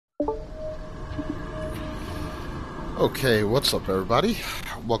Okay, what's up, everybody?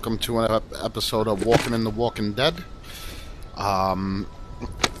 Welcome to an episode of Walking in the Walking Dead. I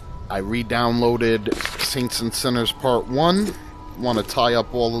re-downloaded Saints and Sinners Part 1. Want to tie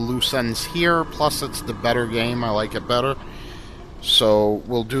up all the loose ends here, plus it's the better game. I like it better. So,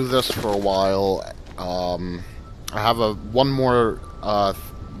 we'll do this for a while. I have one more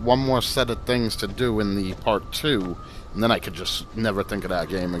set of things to do in the Part 2, and then I could just never think of that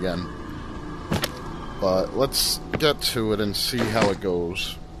game again. But let's get to it and see how it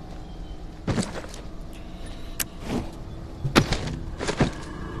goes.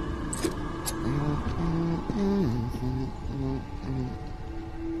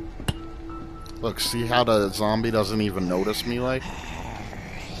 Look, see how the zombie doesn't even notice me, like?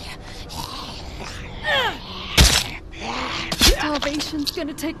 Starvation's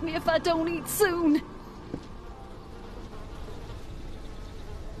gonna take me if I don't eat soon.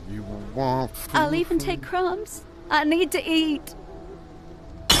 You want food? I'll even take crumbs. I need to eat.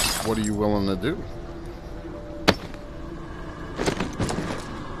 What are you willing to do?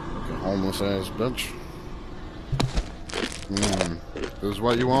 Like a homeless ass bitch. This is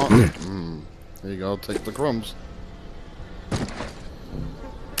what you want? There you go, take the crumbs.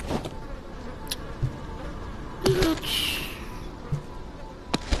 Bitch.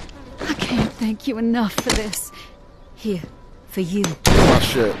 I can't thank you enough for this. Here, for you. My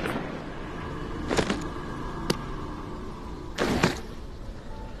shit.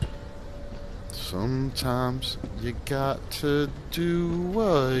 Sometimes you got to do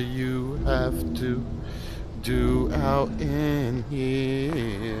what you have to do out in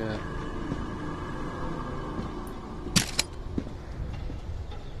here.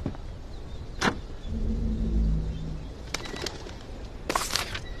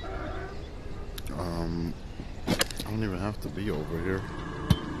 I don't even have to be over here.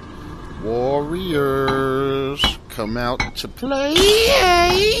 Warriors, come out to play.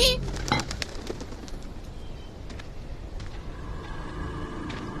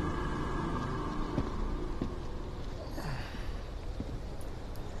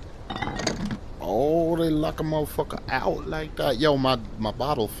 Oh, they lock a motherfucker out like that. Yo, my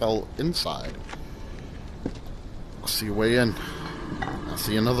bottle fell inside. I see a way in. I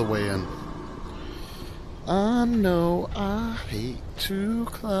see another way in. I know I hate to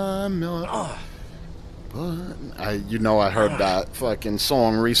climb up, but I heard that fucking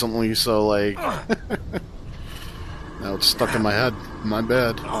song recently, so like, now it's stuck in my head. My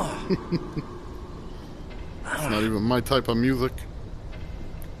bad. It's not even my type of music.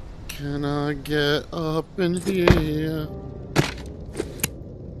 Can I get up in here?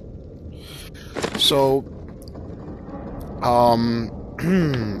 So,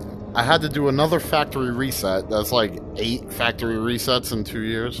 I had to do another factory reset. That's like 8 factory resets in 2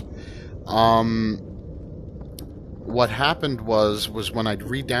 years. What happened was when I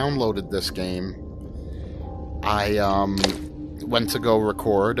re-downloaded this game, I went to go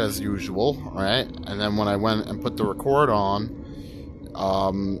record as usual, right? And then when I went and put the record on,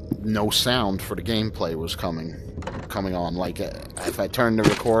 no sound for the gameplay was coming on. Like, if I turned the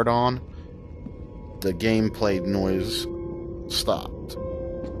record on, the gameplay noise stopped.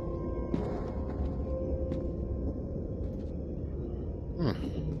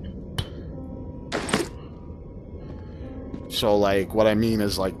 So, like, what I mean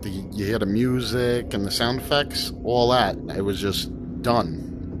is, like, you hear the music and the sound effects, all that, it was just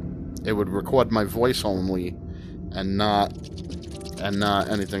done. It would record my voice only, and not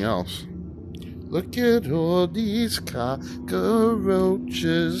anything else. Look at all these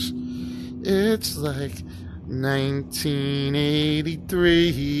cockroaches. It's like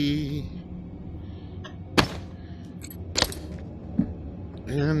 1983.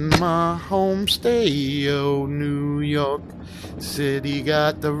 In my home state, oh, New York City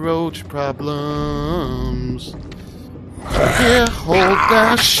got the roach problems. Here, hold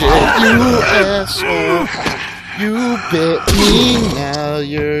that shit, you asshole. You bit me, now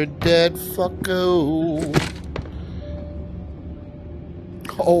you're dead, fucko.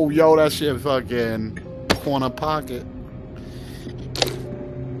 Oh, yo, that shit fucking corner pocket.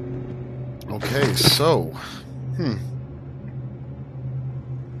 Okay, so,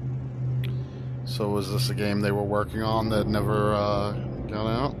 So was this a game they were working on that never got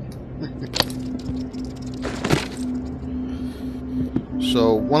out?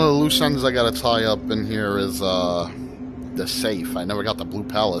 So one of the loose ends I gotta tie up in here is the safe. I never got the Blue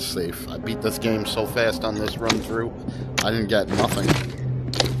Palace safe. I beat this game so fast on this run through, I didn't get nothing.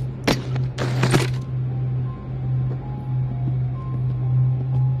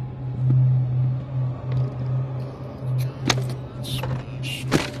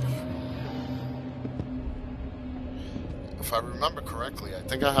 if I remember correctly, I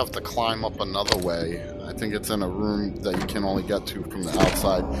think I have to climb up another way. I think it's in a room that you can only get to from the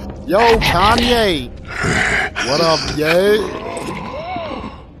outside. Yo, Kanye! What up, yay?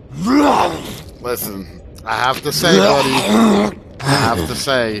 Listen, I have to say, buddy, I have to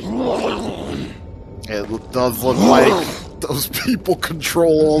say, it does look like those people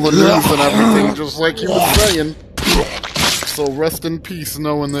control all the news and everything, just like you were saying. So rest in peace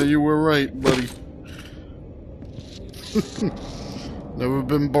knowing that you were right, buddy. Never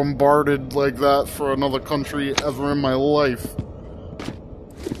been bombarded like that for another country ever in my life.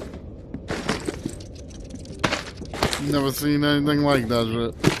 Never seen anything like that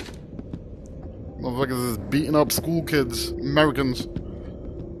shit. Motherfuckers is beating up school kids, Americans,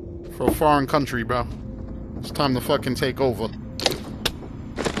 for a foreign country, bro. It's time to fucking take over.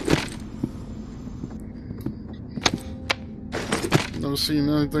 Never seen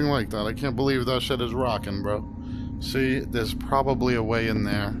anything like that. I can't believe that shit is rocking, bro. See, there's probably a way in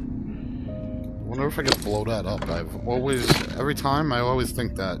there. I wonder if I could blow that up. Every time I always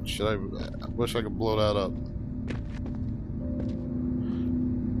think that. I wish I could blow that up.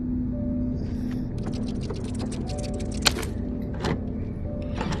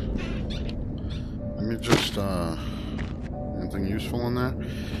 Let me just, anything useful in there?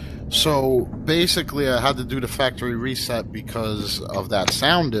 So, basically I had to do the factory reset because of that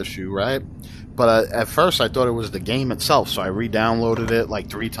sound issue, right? But at first I thought it was the game itself, so I re-downloaded it like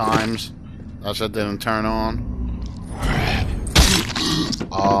 3 times. That shit didn't turn on.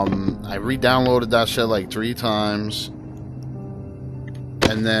 I re-downloaded that shit like 3 times.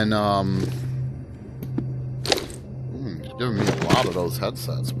 And then, giving me a lot of those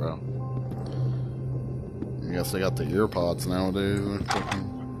headsets, bro. I guess I got the earpods nowadays.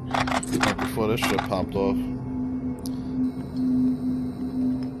 Right before this shit popped off.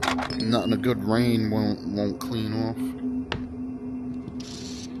 Nothing a good rain won't clean off.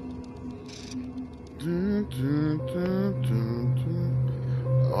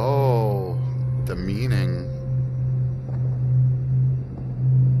 Oh, the meaning.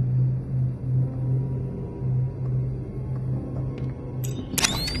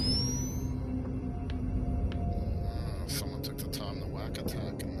 Someone took the time to whack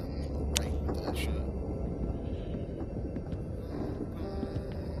attack and then right with that shit.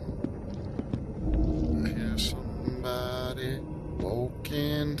 Somebody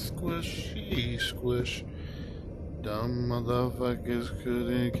woken squishy squish. Dumb motherfuckers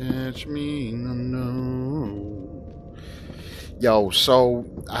couldn't catch me, no. Yo, so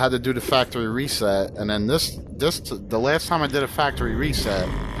I had to do the factory reset, and then the last time I did a factory reset.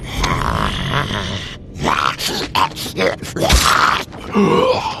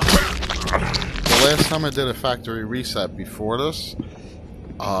 The last time I did a factory reset before this,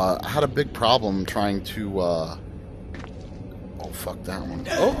 I had a big problem trying to, oh, fuck that one.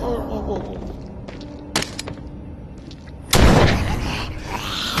 Oh.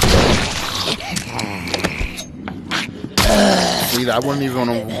 See, that wouldn't have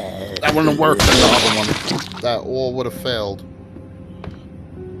worked in the other one. That all would have failed.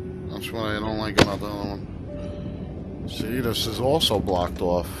 That's what I don't like about the other one. See, this is also blocked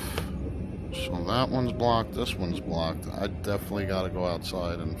off. So that one's blocked, this one's blocked. I definitely gotta go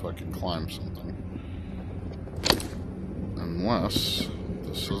outside and fucking climb something. Unless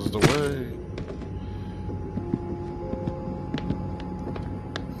this is the way.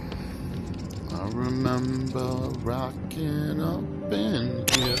 I remember rocking up in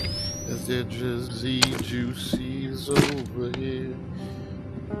here. Is there just Z juices over here?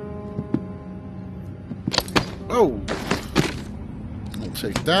 Oh! I'll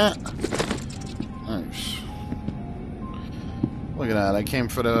take that. Nice. Look at that! I came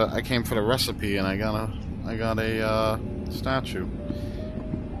for the recipe, and I got a statue.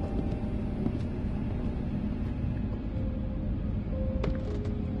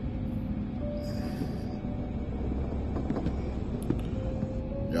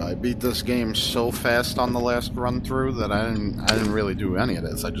 Yeah, I beat this game so fast on the last run through that I didn't really do any of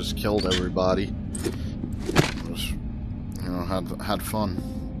this. I just killed everybody. Just, you know, had fun.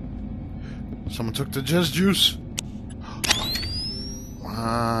 Someone took the jizz juice.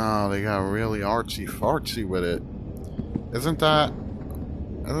 Wow, they got really artsy fartsy with it. Isn't that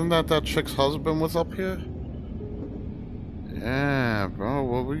chick's husband was up here? Yeah, bro,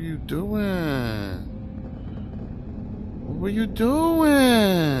 what were you doing? What were you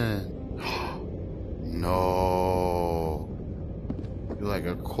doing? No. You're like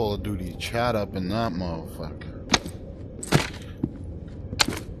a Call of Duty chat up in that motherfucker.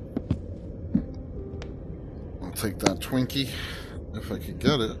 I'll take that Twinkie if I could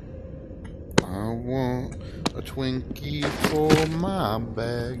get it. I want a Twinkie for my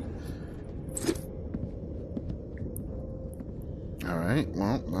bag. Alright,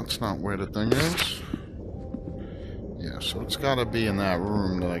 well, that's not where the thing is. Yeah, so it's gotta be in that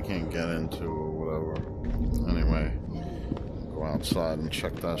room that I can't get into or whatever. Anyway, go outside and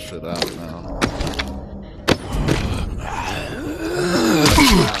check that shit out now.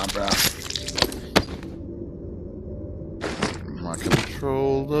 My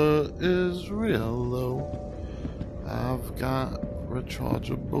controller is real low. I've got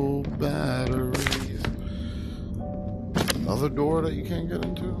rechargeable batteries. Another door that you can't get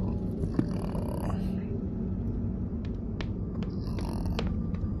into? No.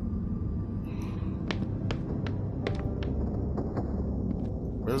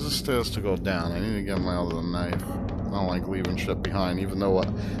 Where's the stairs to go down? I need to get my other knife. I don't like leaving shit behind, even though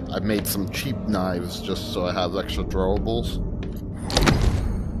I made some cheap knives just so I have extra throwables.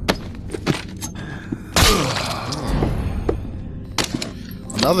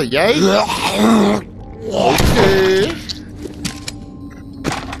 Another yay? Okay.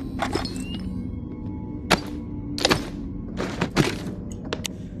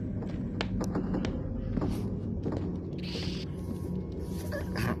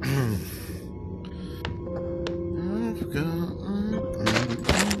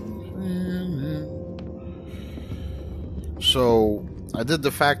 So, I did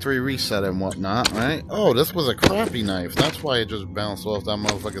the factory reset and whatnot, right? Oh, this was a crappy knife. That's why it just bounced off that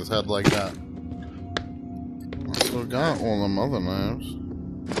motherfucker's head like that. I still got all them other knives.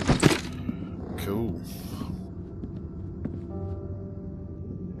 Cool.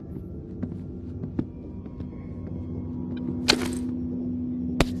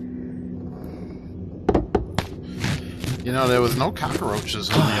 You know, there was no cockroaches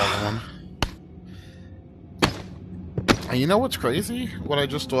in the other one. And you know what's crazy? What I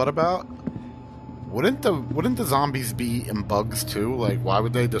just thought about? Wouldn't the zombies be eating bugs too? Like, why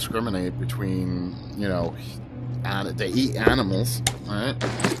would they discriminate between, you know, they eat animals, right?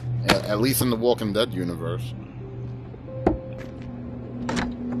 At least in the Walking Dead universe.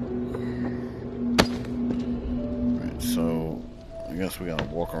 Right, so I guess we gotta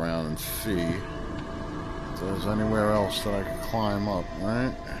walk around and see if there's anywhere else that I could climb up,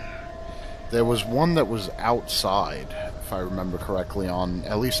 right? There was one that was outside, if I remember correctly, on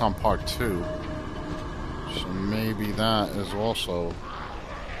at least on part 2. So maybe that is also.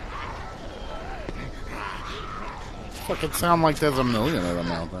 Fuck, it sounds like there's a million of them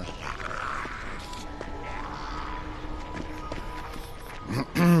out there.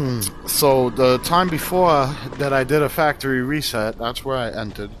 So the time before that I did a factory reset, that's where I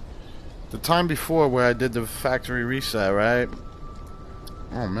entered. The time before where I did the factory reset, right?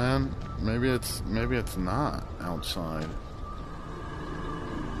 Oh man. Maybe it's not outside.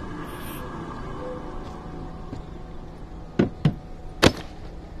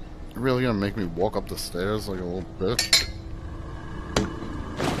 You're really gonna make me walk up the stairs like a little bitch?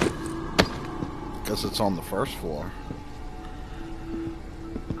 Guess it's on the first floor.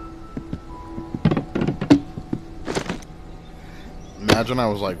 Imagine I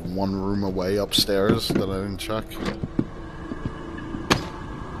was like one room away upstairs that I didn't check.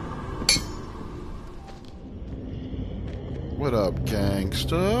 What up,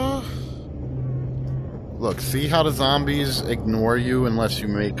 gangsta? Look, see how the zombies ignore you unless you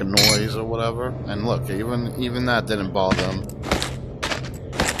make a noise or whatever? And look, even that didn't bother them.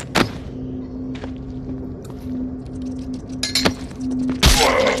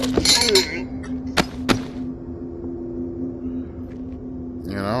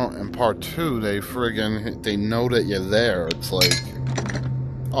 You know, in part 2, they know that you're there. It's like,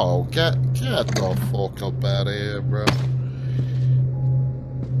 oh, get the fuck up out of here, bro.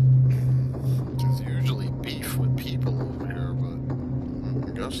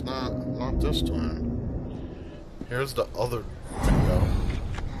 Not this time. Here's the other window.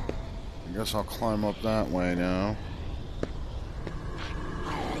 I guess I'll climb up that way now.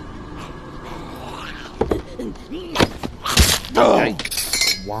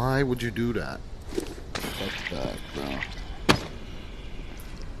 Yikes. Why would you do that? Fuck that, bro.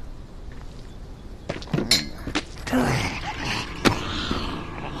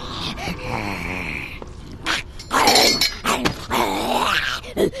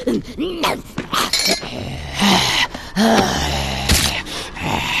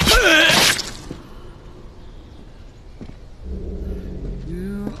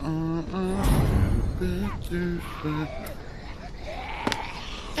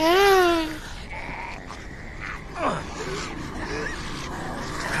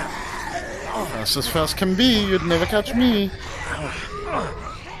 Fast as fast can be, you'd never catch me.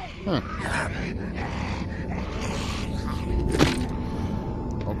 Huh.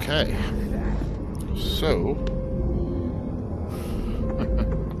 Okay. So...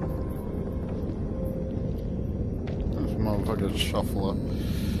 this motherfucker's shuffler.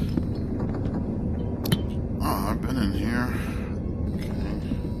 Oh, I've been in here. Okay.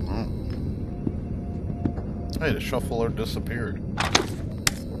 Oh. Hey, the shuffler disappeared.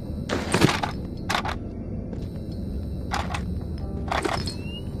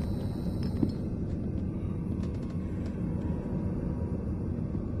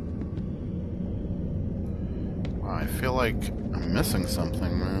 I feel like I'm missing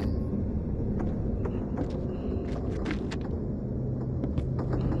something, man.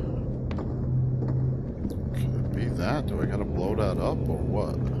 Could it be that? Do I gotta blow that up or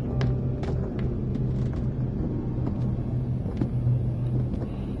what?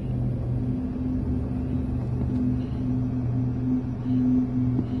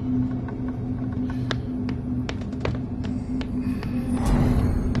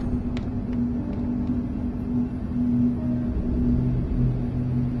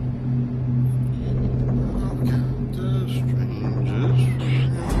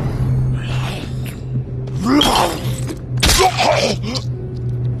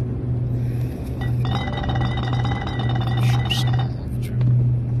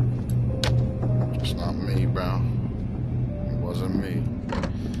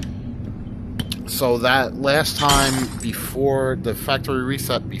 So that last time before the factory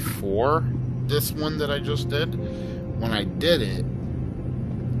reset before this one that I just did, when I did it,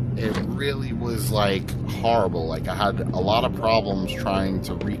 it really was like horrible. Like I had a lot of problems trying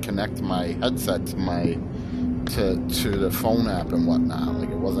to reconnect my headset to my to the phone app and whatnot.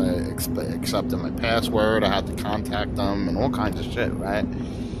 Like it wasn't accepting my password. I had to contact them and all kinds of shit, right?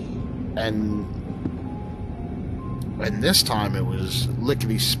 And this time it was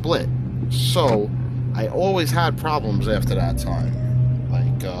lickety split. So I always had problems after that time,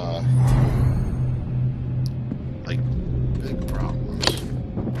 like big problems.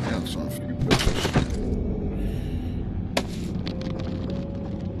 Yeah, so a few bitches.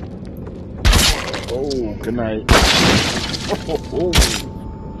 Oh, good night. Oh.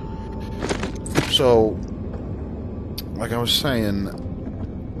 So, like I was saying,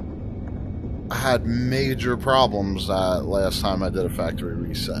 I had major problems that last time I did a factory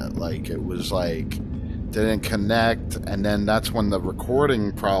reset. Like, it was like, didn't connect, and then that's when the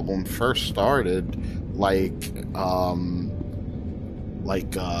recording problem first started.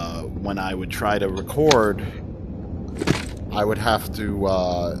 When I would try to record, I would have to,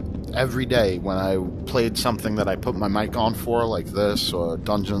 every day when I played something that I put my mic on for, like this, or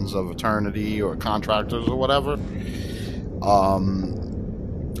Dungeons of Eternity, or Contractors, or whatever,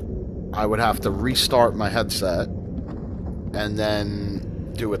 I would have to restart my headset and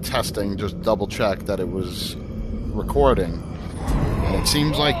then do a testing, just double check that it was recording. And it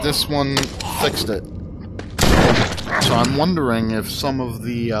seems like this one fixed it. So I'm wondering if some of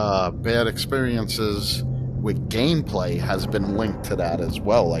the bad experiences with gameplay has been linked to that as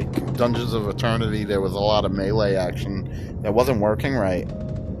well. Like Dungeons of Eternity, there was a lot of melee action that wasn't working right.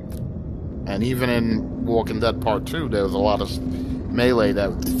 And even in Walking Dead Part 2, there was a lot of melee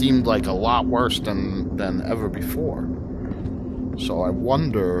that seemed like a lot worse than ever before. So I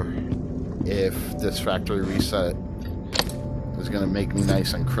wonder if this factory reset is going to make me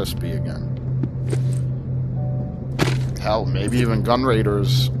nice and crispy again. Hell, maybe even gun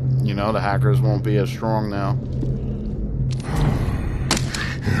raiders, you know, the hackers won't be as strong now.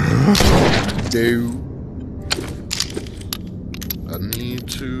 Dude, I need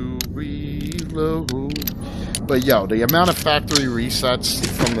to reload. But yo, the amount of factory resets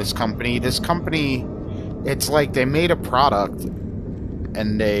from this company, it's like they made a product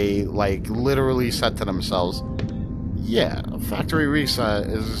and they like literally said to themselves, yeah, a factory reset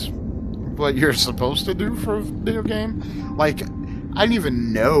is what you're supposed to do for a video game. Like, I didn't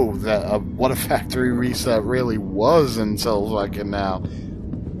even know that what a factory reset really was until fucking now.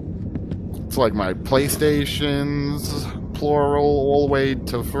 It's like my PlayStations, plural, all the way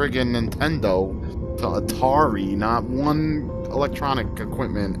to friggin' Nintendo, to Atari. Not one electronic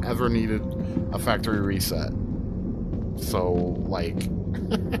equipment ever needed a factory reset. So, like,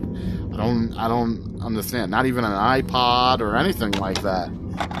 I don't understand. Not even an iPod or anything like that.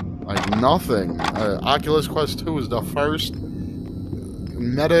 Like, nothing. Oculus Quest 2 is the first...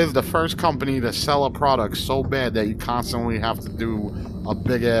 Meta is the first company to sell a product so bad that you constantly have to do a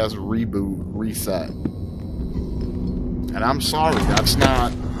big-ass reboot, reset. And I'm sorry, that's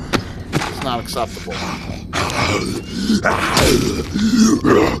not acceptable.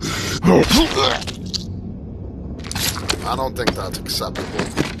 I don't think that's acceptable.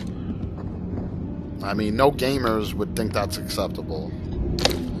 I mean, no gamers would think that's acceptable.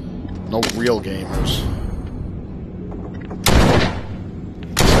 No real gamers.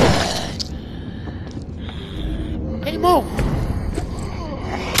 Hey, Mo!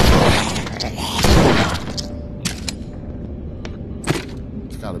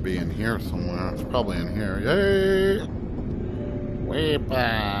 It's gotta be in here somewhere. It's probably in here. Yay!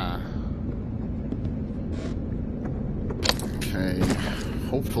 Weepa! Okay.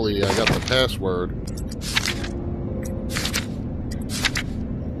 Hopefully I got the password.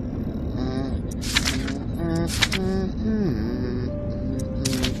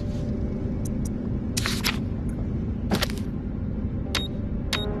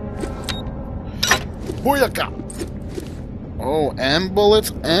 Booyaka! Oh, and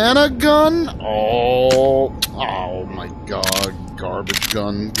bullets and a gun? Oh, oh my god. Garbage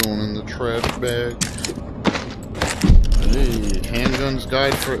gun going in the trash bag. Hey, handguns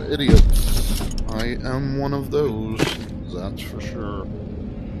guide for idiots. I am one of those, that's for sure.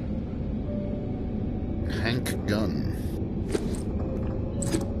 Hank gun.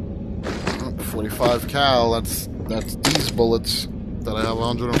 Oh, 45 cal, that's these bullets that I have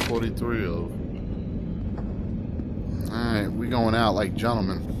 143 of. Alright, we going out like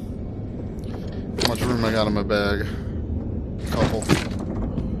gentlemen. How much room I got in my bag? Couple.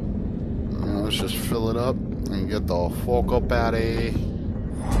 Let's just fill it up and get the fuck up out of here.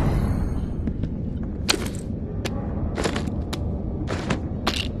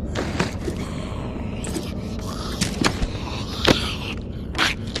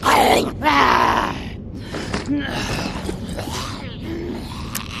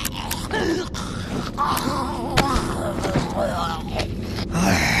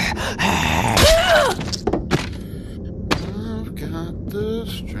 I've got the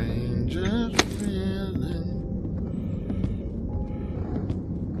strangest feeling.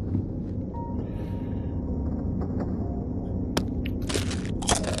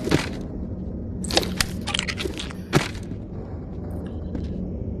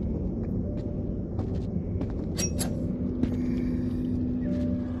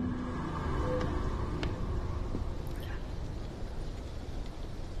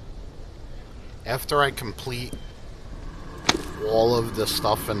 After I complete all of the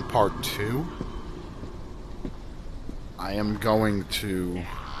stuff in part 2, I am going to...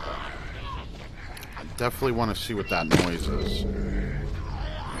 I definitely want to see what that noise is.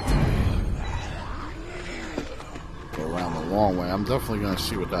 Go around the long way. I'm definitely going to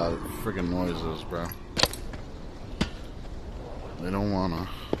see what that friggin' noise is, bro. They don't want to...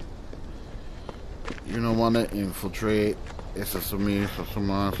 You don't want to infiltrate. It's a me, so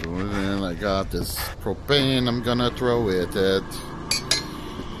someone, and I got this propane, I'm gonna throw it at.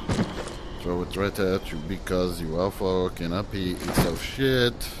 Throw it right at you because you are fucking a piece of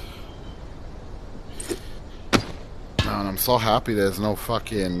shit. Man, I'm so happy there's no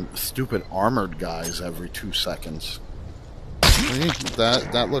fucking stupid armored guys every 2 seconds. See?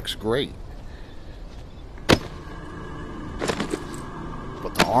 That looks great.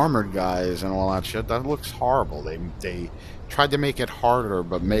 But the armored guys and all that shit, that looks horrible. They tried to make it harder,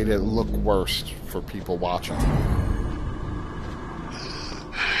 but made it look worse for people watching.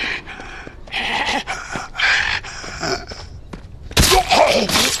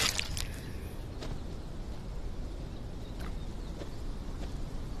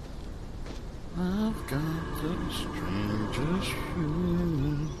 I've got the strangest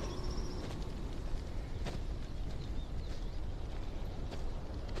feeling.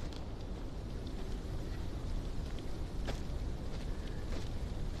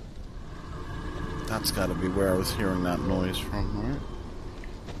 That's got to be where I was hearing that noise from, right?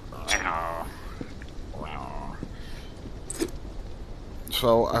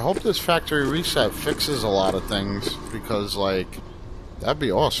 So, I hope this factory reset fixes a lot of things, because, like, that'd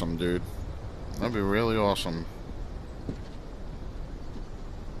be awesome, dude. That'd be really awesome.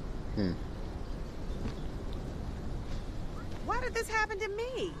 Why did this happen to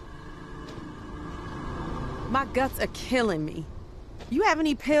me? My guts are killing me. You have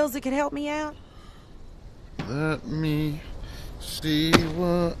any pills that could help me out? Let me see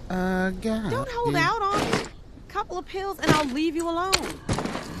what I got. Don't hold out on me. A couple of pills and I'll leave you alone.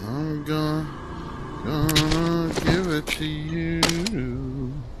 I'm gonna give it to you.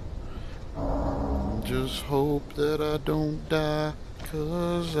 Just hope that I don't die,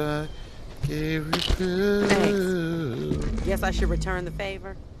 'cause I gave you pills. Thanks. Guess I should return the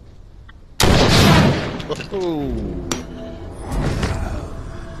favor. Oh.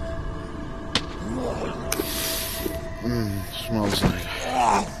 Smells like...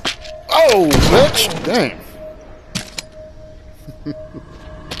 Oh, bitch! Damn.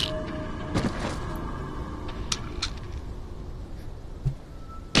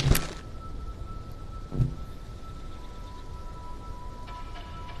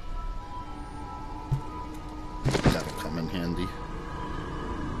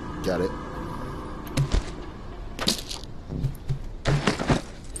 Get it?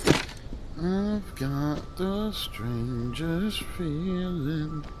 I've got the strangest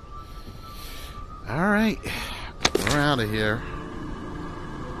feeling. Alright, we're out of here.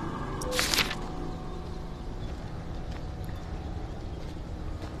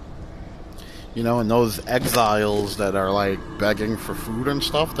 You know, and those exiles that are like begging for food and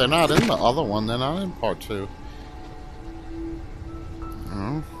stuff, they're not in the other one, they're not in part 2.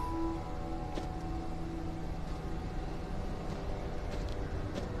 Oh.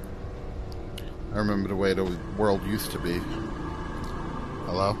 I remember the way the world used to be.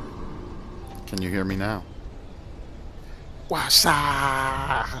 Hello? Can you hear me now? What's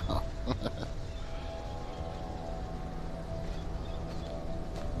up?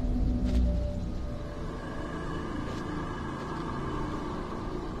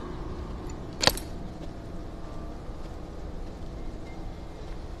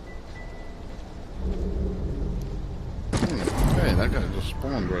 Hey, that guy just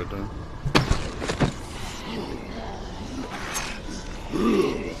spawned right there.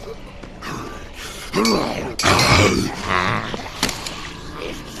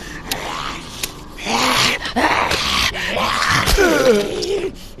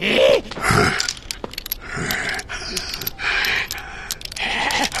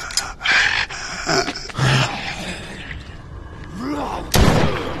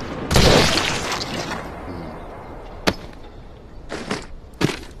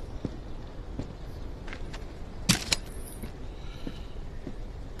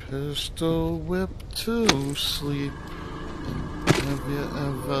 Pistol whip to sleep. Have you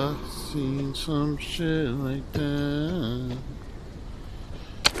ever seen some shit like that?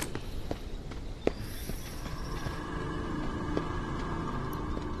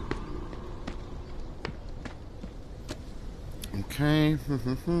 Okay.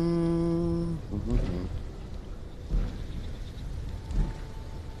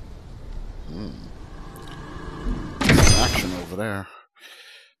 Action over there.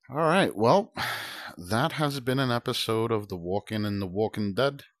 Alright, well, that has been an episode of The Walking and the Walking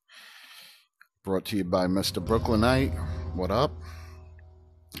Dead. Brought to you by Mr. Brooklynite. What up?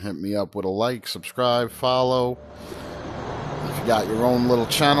 Hit me up with a like, subscribe, follow. If you got your own little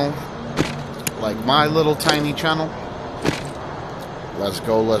channel, like my little tiny channel, let's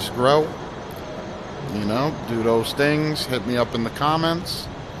go, let's grow. You know, do those things. Hit me up in the comments.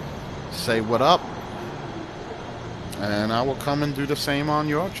 Say what up. And I will come and do the same on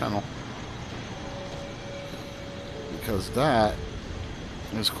your channel. Because that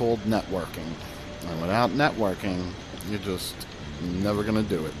is called networking. And without networking, you're just never going to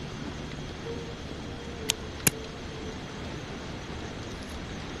do it.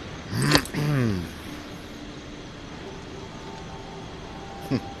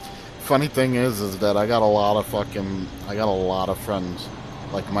 Funny thing is that I got a lot of friends.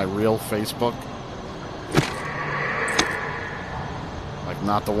 Like my real Facebook. Like,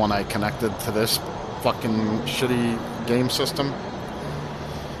 not the one I connected to this fucking shitty game system.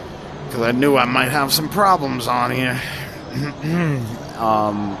 Because I knew I might have some problems on here.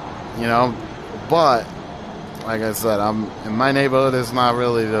 You know, but, like I said, in my neighborhood, it's not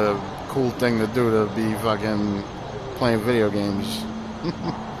really the cool thing to do to be fucking playing video games.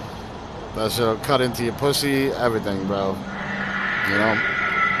 That shit'll cut into your pussy, everything, bro. You know?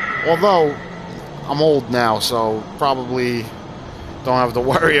 Although, I'm old now, so probably don't have to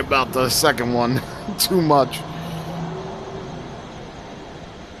worry about the second one too much.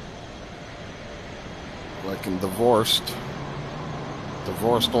 Like, I'm divorced.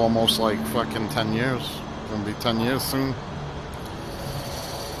 Divorced almost like fucking 10 years. Gonna be 10 years soon.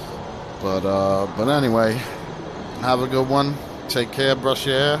 But anyway, have a good one. Take care, brush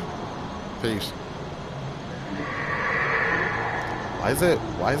your hair. Peace. Why is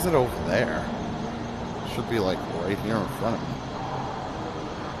it over there? It should be like right here in front of me.